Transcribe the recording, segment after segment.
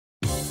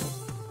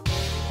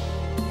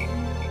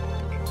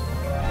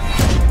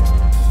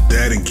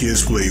Madden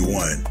Kids Play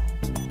 1.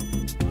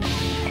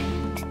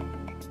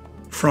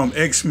 From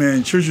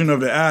X-Men Children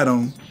of the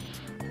Atom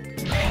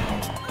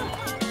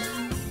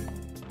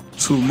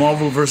to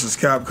Marvel vs.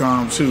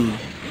 Capcom 2,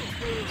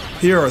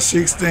 here are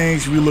 6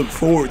 things we look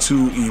forward to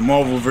in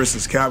Marvel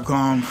vs.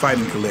 Capcom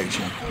Fighting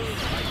Collection.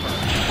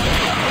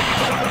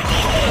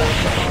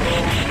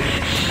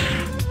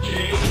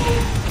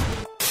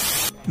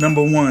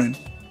 Number 1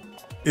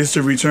 is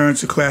the return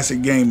to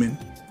classic gaming.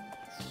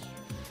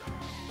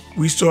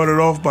 We started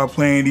off by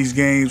playing these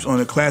games on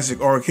the classic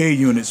arcade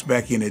units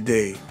back in the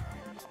day.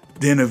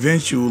 Then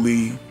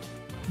eventually,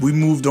 we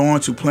moved on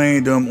to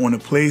playing them on the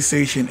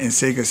PlayStation and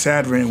Sega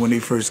Saturn when they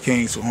first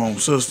came to home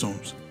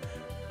systems.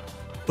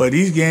 But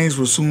these games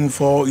will soon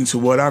fall into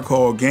what I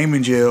call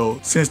gaming jail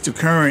since the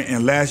current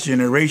and last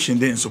generation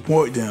didn't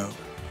support them.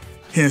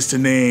 Hence the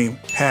name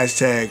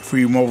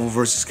 #Free Marvel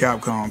vs.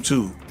 Capcom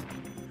 2.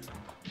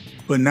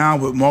 But now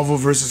with Marvel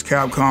vs.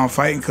 Capcom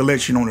Fighting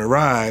Collection on the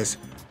rise,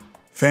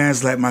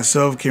 fans like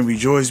myself can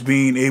rejoice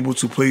being able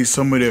to play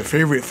some of their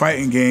favorite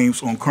fighting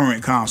games on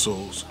current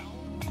consoles.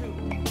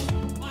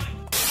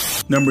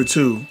 Number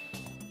 2,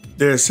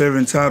 there are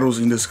 7 titles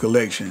in this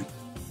collection.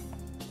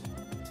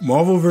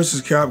 Marvel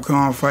vs.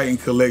 Capcom Fighting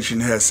Collection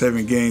has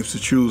 7 games to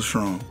choose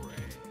from,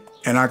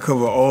 and I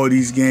cover all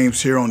these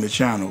games here on the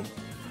channel.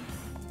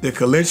 The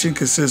collection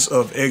consists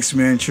of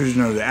X-Men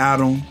Children of the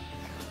Atom,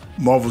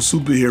 Marvel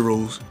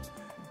Superheroes,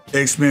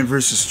 X-Men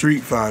vs.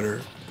 Street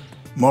Fighter,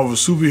 Marvel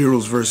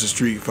Superheroes vs.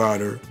 Street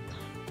Fighter,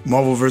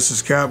 Marvel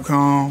vs.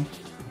 Capcom,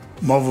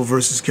 Marvel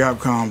vs.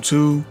 Capcom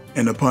 2,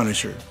 and The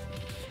Punisher.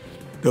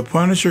 The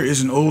Punisher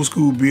is an old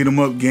school beat 'em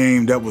up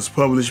game that was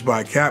published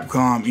by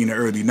Capcom in the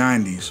early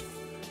 90s.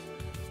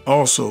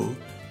 Also,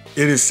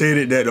 it is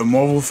stated that the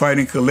Marvel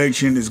Fighting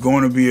Collection is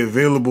going to be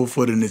available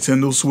for the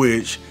Nintendo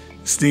Switch,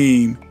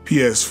 Steam,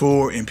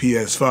 PS4, and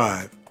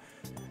PS5.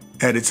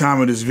 At the time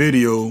of this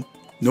video,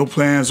 no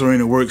plans are in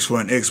the works for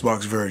an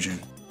Xbox version.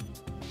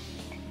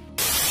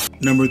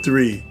 Number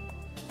 3,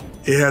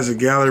 it has a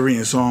gallery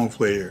and song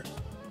player.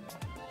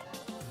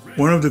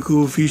 One of the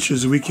cool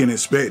features we can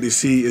expect to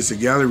see is the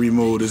gallery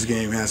mode this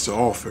game has to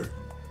offer.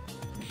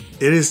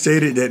 It is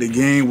stated that the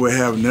game will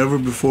have never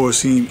before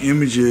seen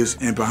images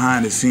and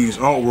behind the scenes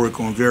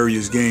artwork on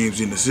various games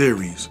in the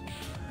series.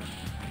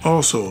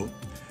 Also,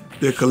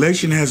 the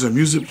collection has a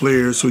music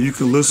player so you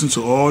can listen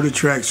to all the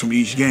tracks from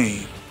each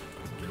game.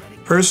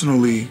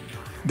 Personally,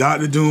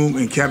 Dr. Doom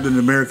and Captain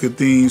America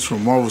themes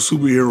from Marvel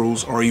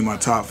Superheroes are in my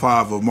top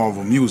 5 of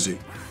Marvel music.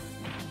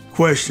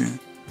 Question: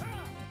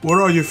 what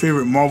are your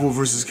favorite Marvel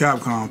vs.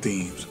 Capcom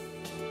themes?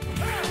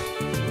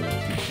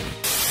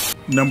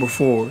 Number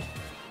 4,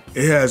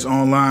 it has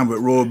online with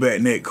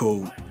rollback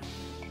netcode.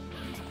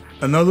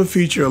 Another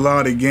feature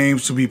allowed the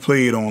games to be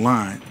played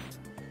online.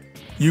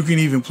 You can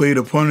even play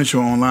the Punisher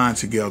online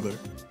together.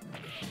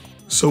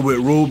 So with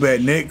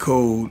rollback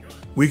netcode,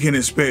 we can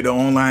expect the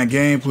online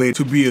gameplay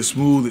to be a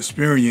smooth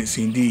experience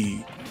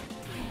indeed.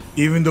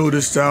 Even though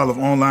this style of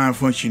online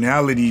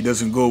functionality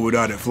doesn't go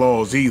without its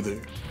flaws either.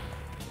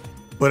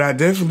 But I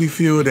definitely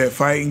feel that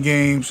fighting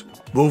games,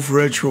 both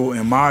retro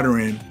and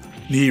modern,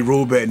 need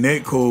rollback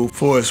netcode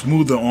for a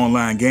smoother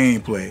online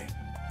gameplay.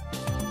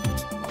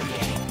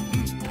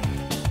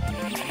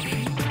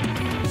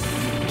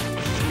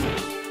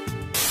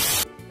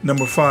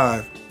 Number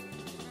 5,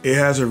 it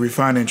has a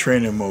refining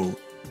training mode.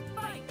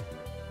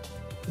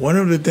 One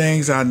of the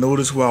things I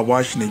noticed while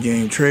watching the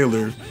game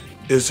trailer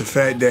is the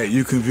fact that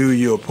you can view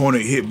your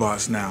opponent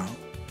hitbox now.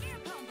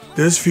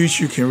 This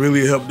feature can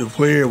really help the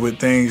player with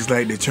things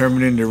like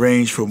determining the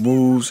range for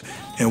moves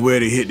and where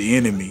to hit the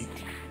enemy.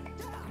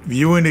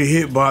 Viewing the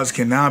hitbox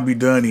can now be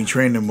done in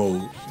training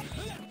mode.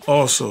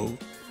 Also,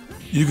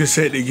 you can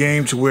set the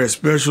game to where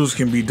specials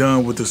can be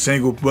done with a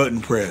single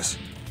button press.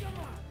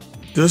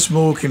 This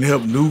mode can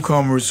help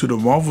newcomers to the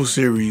Marvel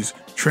series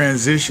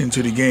transition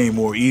to the game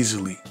more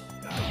easily.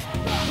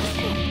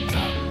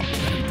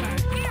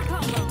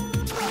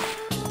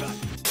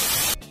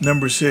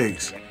 Number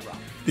 6,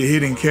 the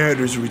hidden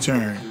characters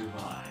return.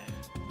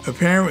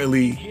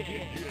 Apparently,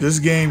 this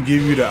game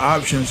gives you the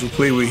option to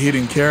play with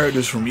hidden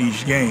characters from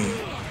each game.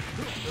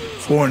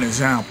 For an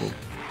example,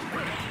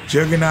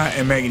 Juggernaut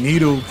and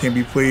Magneto can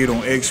be played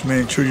on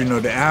X-Men Children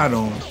of the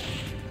Atom,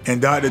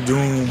 and Dr.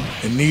 Doom,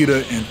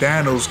 Anita, and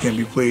Thanos can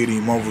be played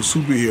in Marvel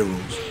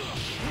Superheroes.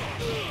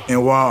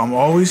 And while I'm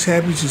always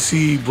happy to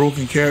see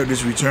broken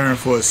characters return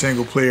for a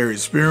single player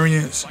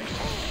experience,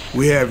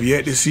 we have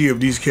yet to see if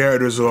these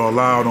characters are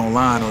allowed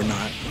online or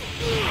not.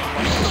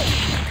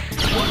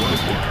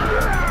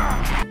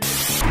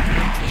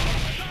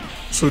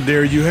 So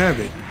there you have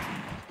it.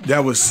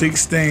 That was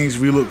 6 things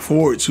we look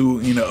forward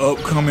to in the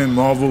upcoming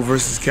Marvel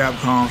vs.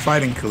 Capcom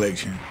Fighting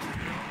Collection.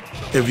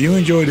 If you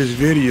enjoyed this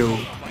video,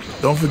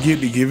 don't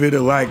forget to give it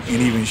a like and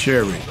even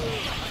share it.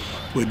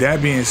 With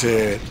that being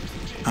said,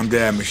 I'm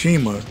Dad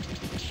Mishima.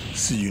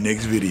 See you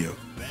next video.